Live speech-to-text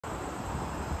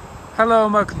Hello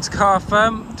and welcome to Car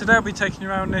Firm. Today I'll be taking you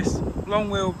around this long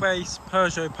wheelbase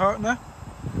Peugeot Partner.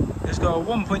 It's got a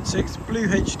 1.6 Blue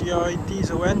HDI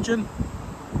diesel engine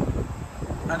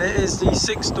and it is the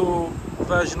 6-door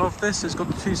version of this. It's got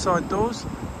the 2 side doors.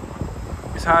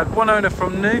 It's had 1 owner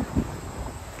from new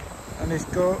and it's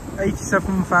got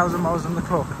 87,000 miles on the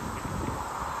clock.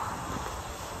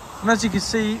 And as you can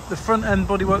see, the front end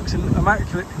bodywork's in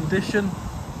immaculate condition.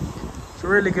 It's a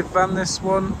really good van, this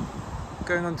one.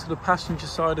 Going onto the passenger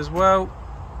side as well,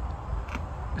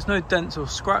 there's no dents or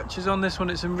scratches on this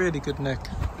one. It's in really good nick.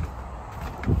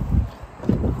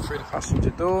 Through the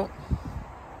passenger door,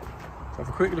 so have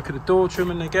a quick look at the door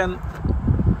trimming again.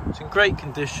 It's in great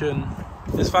condition.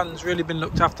 This van's really been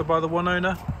looked after by the 1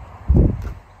 owner.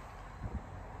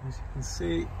 As you can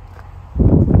see,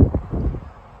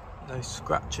 no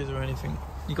scratches or anything.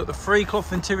 You've got the 3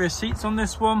 cloth interior seats on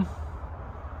this one.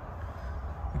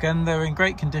 Again, they're in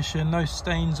great condition, no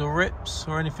stains or rips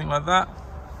or anything like that.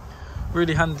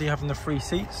 Really handy having the 3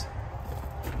 seats.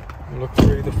 We'll look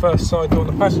through the first side door on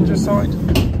the passenger side. As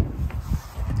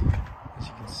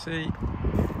you can see,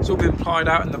 it's all been plied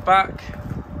out in the back.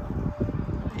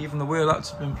 Even the wheel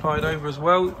nuts have been plied over as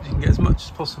well. You can get as much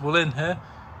as possible in here.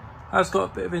 It has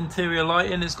got a bit of interior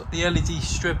lighting. It's got the LED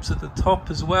strips at the top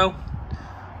as well,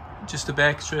 just a bit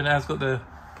extra, and it has got the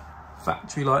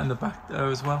factory light in the back there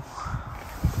as well.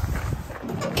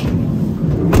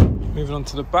 Moving on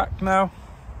to the back now.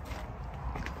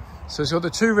 So it's got the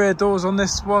 2 rear doors on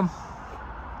this one.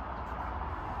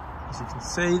 As you can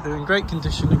see, they're in great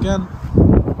condition again.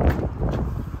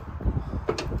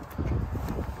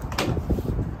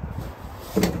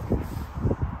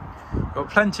 Got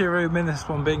plenty of room in this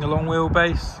one, being a long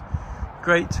wheelbase.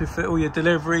 Great to fit all your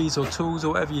deliveries or tools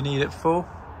or whatever you need it for.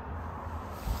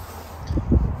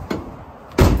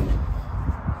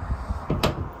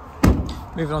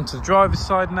 Moving on to the driver's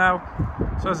side now.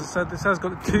 So as I said, this has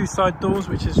got the 2 side doors,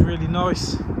 which is really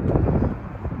nice.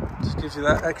 Just gives you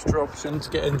that extra option to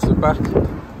get into the back,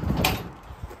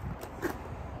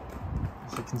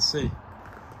 as you can see.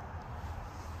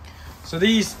 So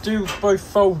these do both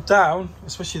fold down,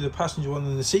 especially the passenger one,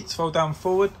 and the seats fold down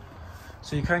forward.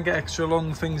 So you can get extra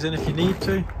long things in if you need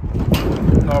to.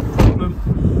 No problem.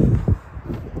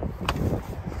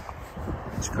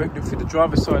 Just quick look through the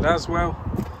driver's side as well.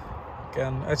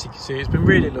 Again, as you can see, it's been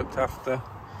really looked after.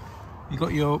 You've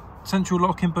got your central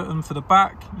locking button for the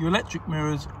back, your electric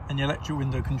mirrors and your electric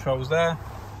window controls there.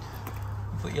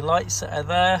 You've got your light setter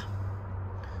there.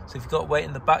 So if you've got weight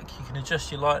in the back, you can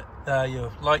adjust your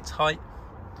lights height.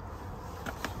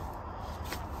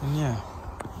 And yeah,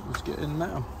 let's get in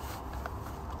now.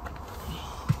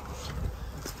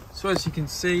 So as you can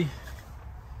see,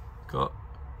 got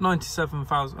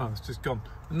 97,000, oh, it's just gone.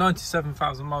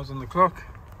 97,000 miles on the clock.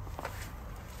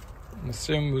 And the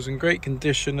steering wheel's in great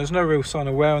condition. There's no real sign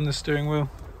of wear on the steering wheel.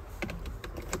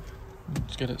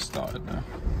 Let's get it started now.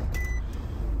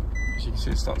 As you can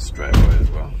see, it starts straight away as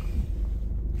well.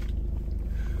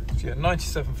 So yeah,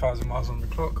 97,000 miles on the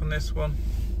clock on this one.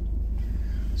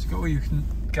 So you've got all your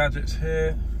gadgets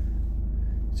here.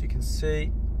 As you can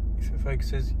see, if it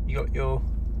focuses, you got your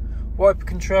wiper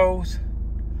controls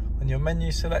and your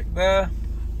menu select there.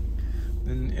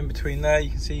 Then in between there, you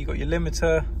can see you got your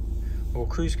limiter or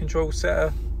cruise control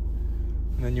setter,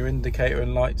 and then your indicator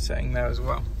and light setting there as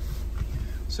well.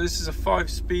 So this is a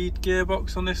 5-speed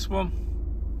gearbox on this one.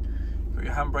 Got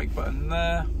your handbrake button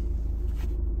there.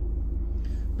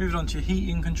 Moving on to your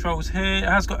heating controls here. It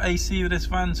has got AC with this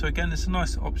van, so again it's a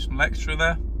nice optional extra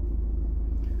there.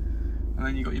 And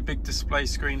then you've got your big display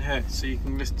screen here, so you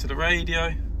can listen to the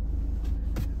radio.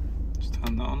 Just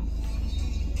turn that on.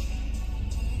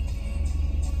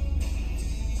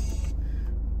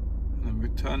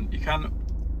 You can,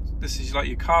 this is like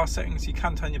your car settings, you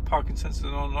can turn your parking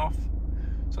sensors on and off,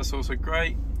 so that's also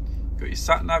great. You've got your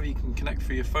sat nav, you can connect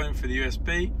through your phone through the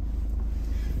USB.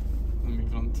 And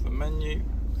moving on to the menu,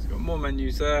 it's got more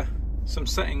menus there, some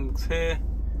settings here,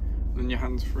 and then your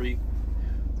hands-free.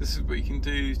 This is what you can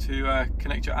do to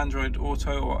connect your Android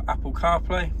Auto or Apple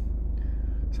CarPlay,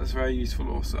 so that's very useful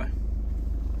also.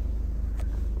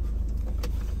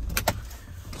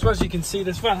 So as you can see,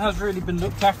 this van has really been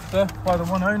looked after by the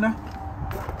 1 owner.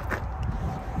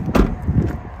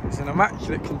 It's in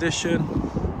immaculate condition.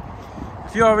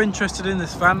 If you are interested in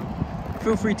this van,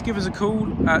 feel free to give us a call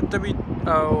at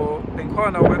or inquire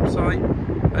on our website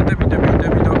at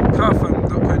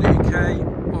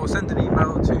www.carfirm.co.uk or send an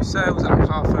email to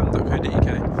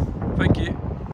sales@carfirm.co.uk. Thank you.